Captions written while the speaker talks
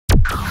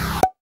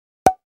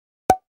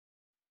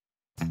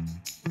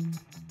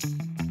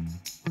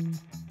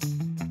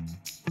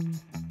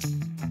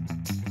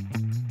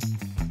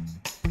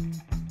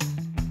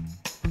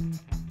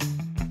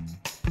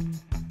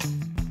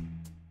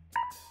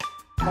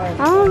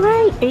All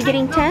right, are you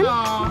getting 10?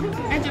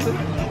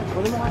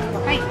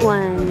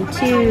 1,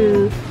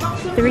 2,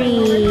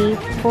 3,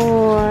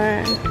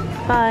 4,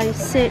 5,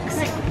 6,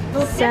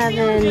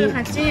 7,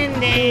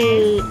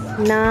 8,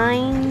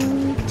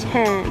 9,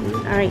 10.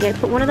 All right, gotta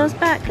put one of those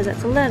back because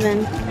that's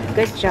 11.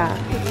 Good job.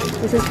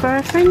 This is for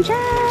our friend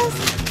Jazz.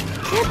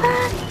 Get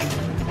back.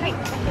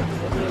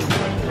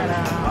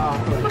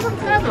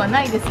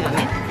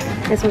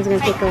 This one's gonna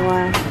take a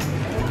while.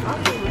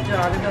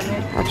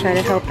 I'll try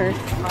to help her.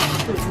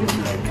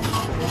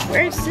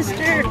 Where's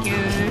sister?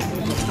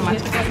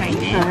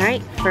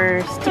 Alright,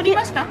 first ticket.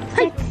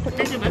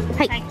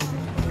 Hi. Hi.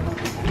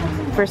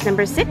 First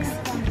number 6.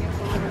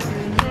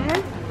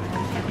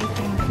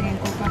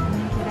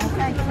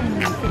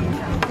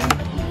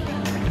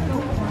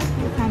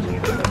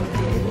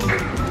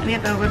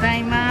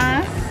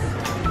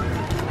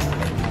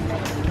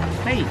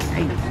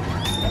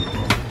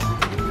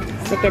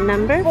 Second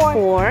number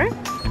 4.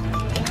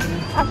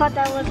 I thought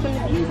that was going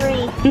to be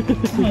free.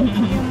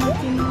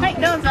 Hi,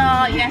 どうぞ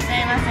いらっしゃ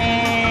いませ。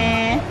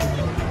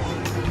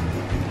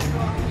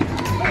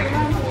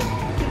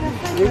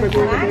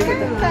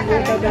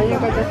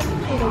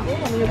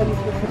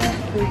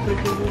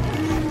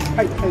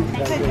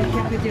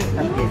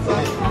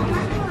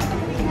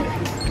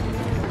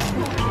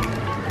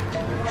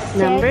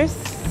Number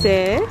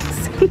 6.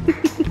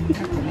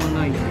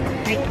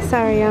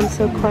 Sorry, I'm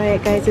so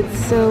quiet, guys.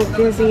 It's so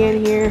busy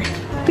in here.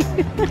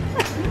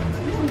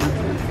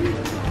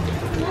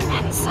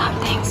 And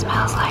something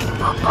smells like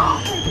poo-poo.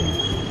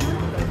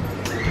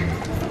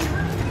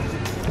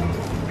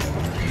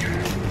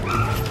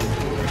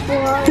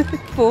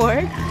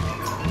 4.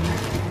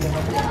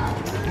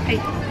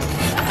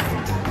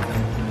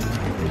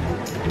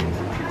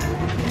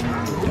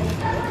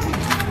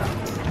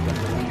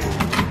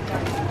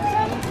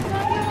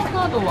 カ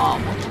ードはお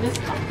持ちで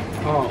すか？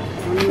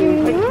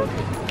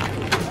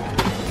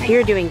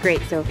 You're doing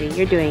great, Sophie.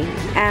 You're doing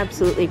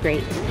absolutely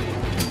great.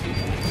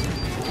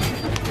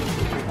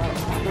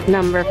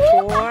 Number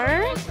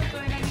 4.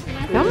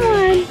 Come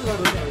on.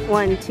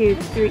 1, 2,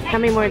 3. How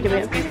many more do we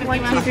have? 1,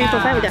 2, 3, 4,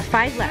 5. We got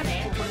 5 left.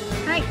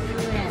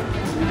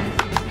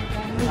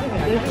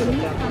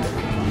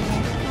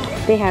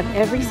 They have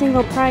every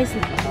single prize.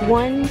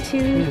 1,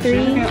 2,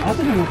 3.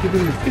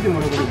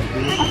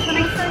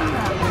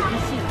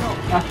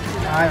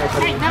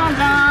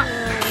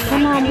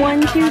 Come on,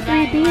 1, 2,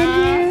 3, be in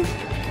here.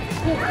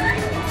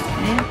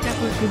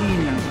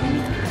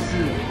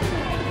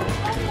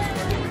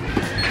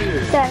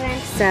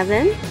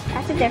 7.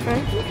 That's a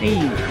difference.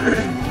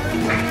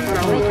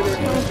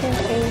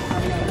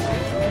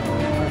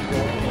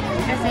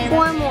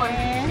 4 more.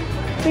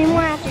 3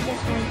 more after this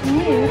one.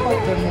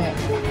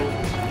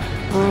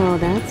 Oh,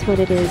 that's what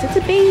it is. It's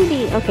a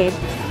baby. Okay,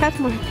 that's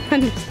more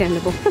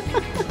understandable.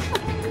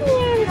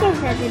 Yeah,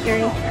 because that's a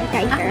dirty.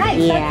 Okay,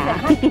 yeah.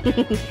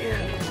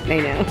 I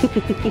know.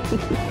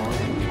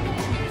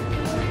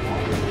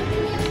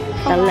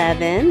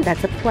 11.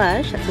 That's a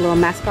plush. That's a little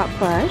mascot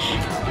plush.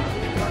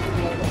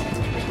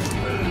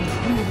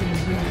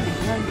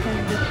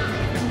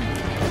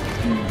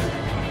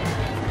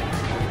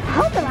 I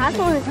hope the last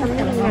one is coming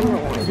to be number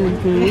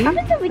 1. How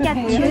about we got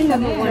 2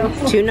 number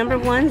 1s? 2 number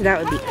 1s? That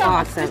would be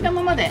awesome.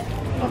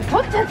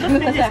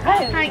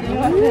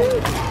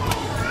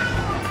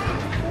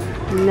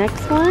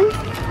 Next one.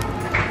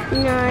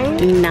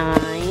 9. 9.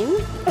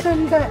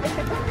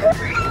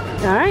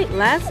 Alright,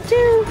 last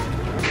 2.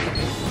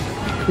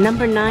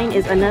 Number 9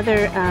 is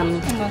another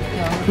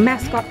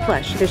mascot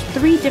plush. There's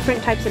 3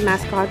 different types of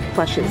mascot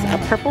plushes. A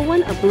purple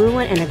one, a blue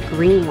one, and a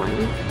green one.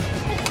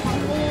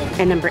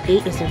 And number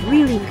 8 is a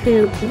really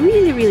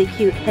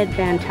cute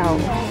headband towel.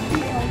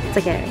 It's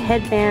like a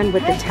headband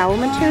with the towel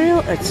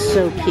material. It's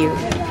so cute.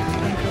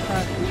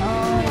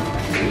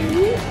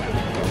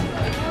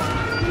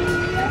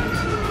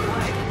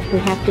 We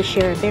have to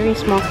share a very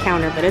small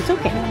counter, but it's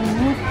okay.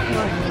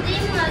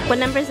 What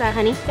number is that,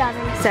 honey?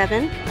 7.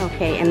 7?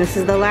 Okay, and this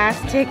is the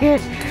last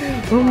ticket.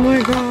 Oh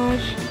my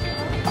gosh.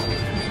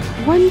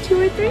 1, 2,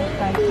 or 3?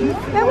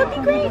 That would be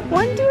great.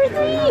 1, 2, or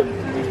 3.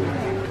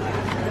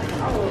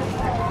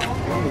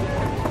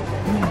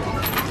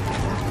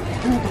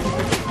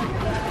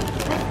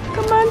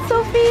 Come on,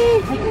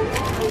 Sophie.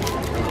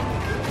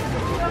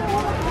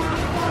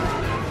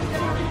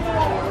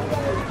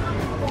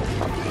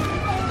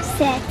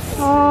 6.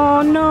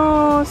 Oh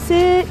no,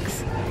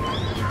 6.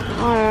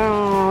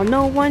 Oh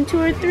no, 1, 2,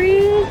 or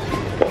 3.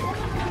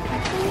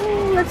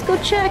 Oh, let's go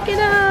check it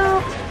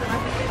out.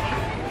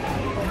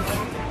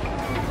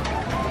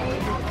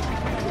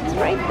 It's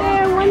right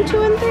there. 1,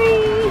 2, and 3.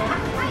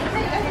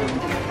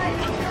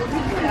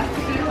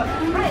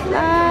 A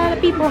lot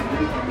of people.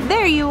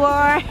 There you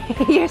are.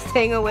 You're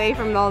staying away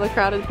from all the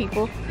crowded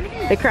people.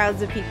 The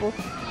crowds of people.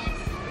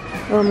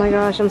 Oh my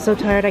gosh, I'm so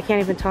tired. I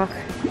can't even talk.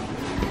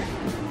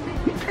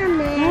 I'm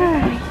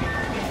there.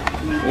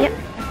 Yep.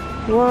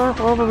 Well,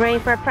 we're ready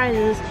for our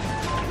prizes.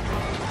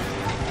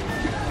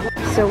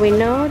 So we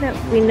know that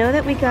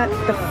we got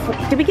the.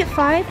 Did we get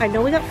 5? I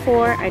know we got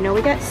 4. I know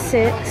we got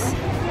 6.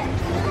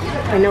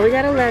 I know we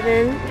got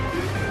 11.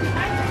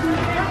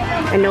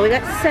 I know we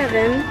got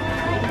 7.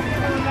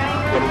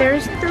 But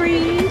there's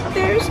 3.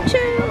 There's 2,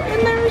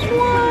 and there's 1.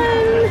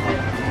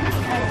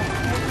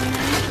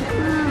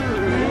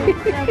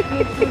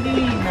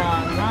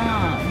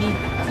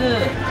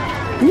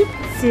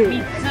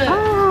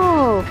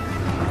 Oh.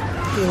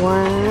 1,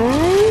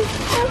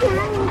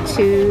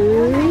 2.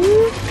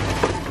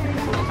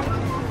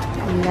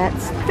 And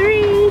that's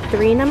 3.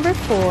 3 number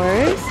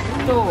 4s.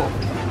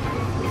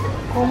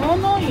 小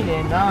物入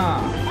れが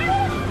1、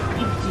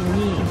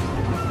2、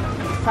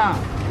3。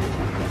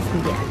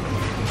Yeah.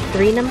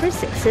 3 number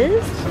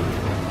 6s.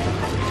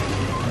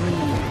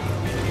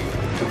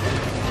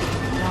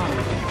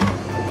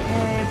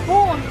 ポ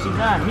ーチ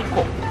が2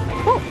個。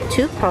Oh,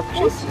 2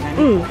 pouches.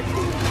 And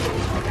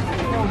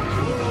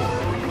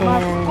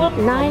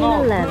 9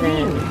 and 11.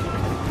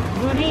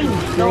 グリーン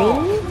と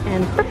Green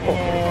and purple.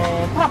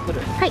 パープル。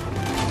はい。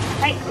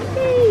はい。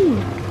Hey.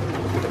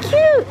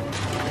 Cute.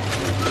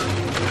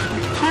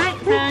 はい、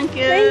Thank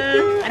you. Thank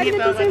you. ありが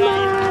とうございま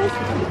す。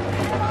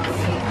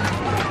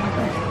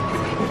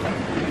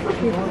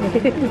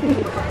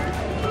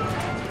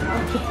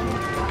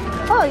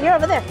Oh, you're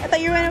over there. I thought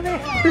you were over there.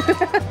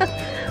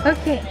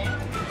 Okay.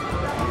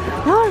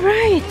 All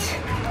right.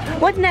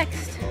 What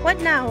next? What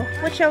now?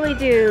 What shall we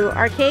do?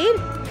 Arcade?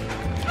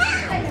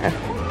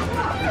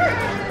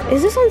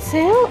 Is this on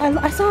sale?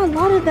 I saw a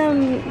lot of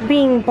them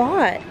being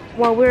bought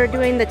while we were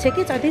doing the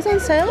tickets. Are these on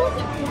sale?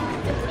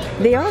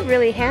 They are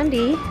really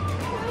handy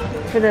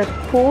for the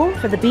pool,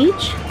 for the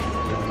beach.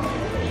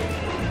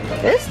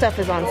 This stuff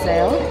is on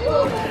sale.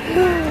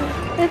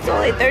 It's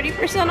only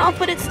 30% off,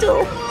 but it's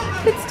still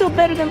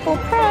better than full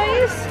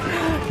price.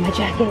 My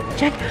jacket.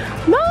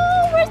 No,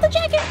 where's the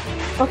jacket?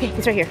 Okay,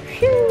 it's right here.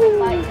 Phew.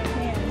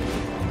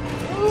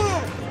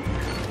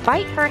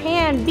 Bite her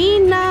hand. Be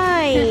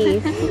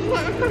nice.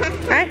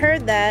 I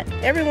heard that.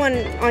 Everyone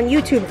on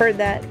YouTube heard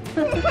that.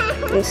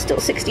 And it's still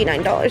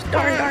 $69.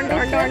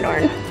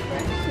 Darn.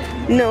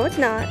 No, it's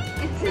not.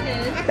 Yes, it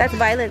is. That's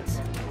violence.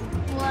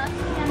 What?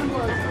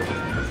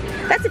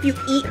 Cannibalism. That's if you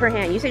eat her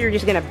hand. You said you're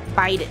just gonna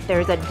bite it.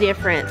 There's a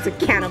difference. It's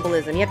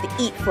cannibalism. You have to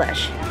eat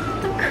flesh.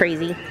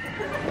 Crazy.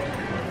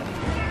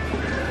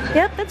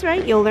 Yep, that's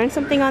right. You'll learn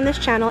something on this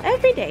channel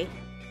every day.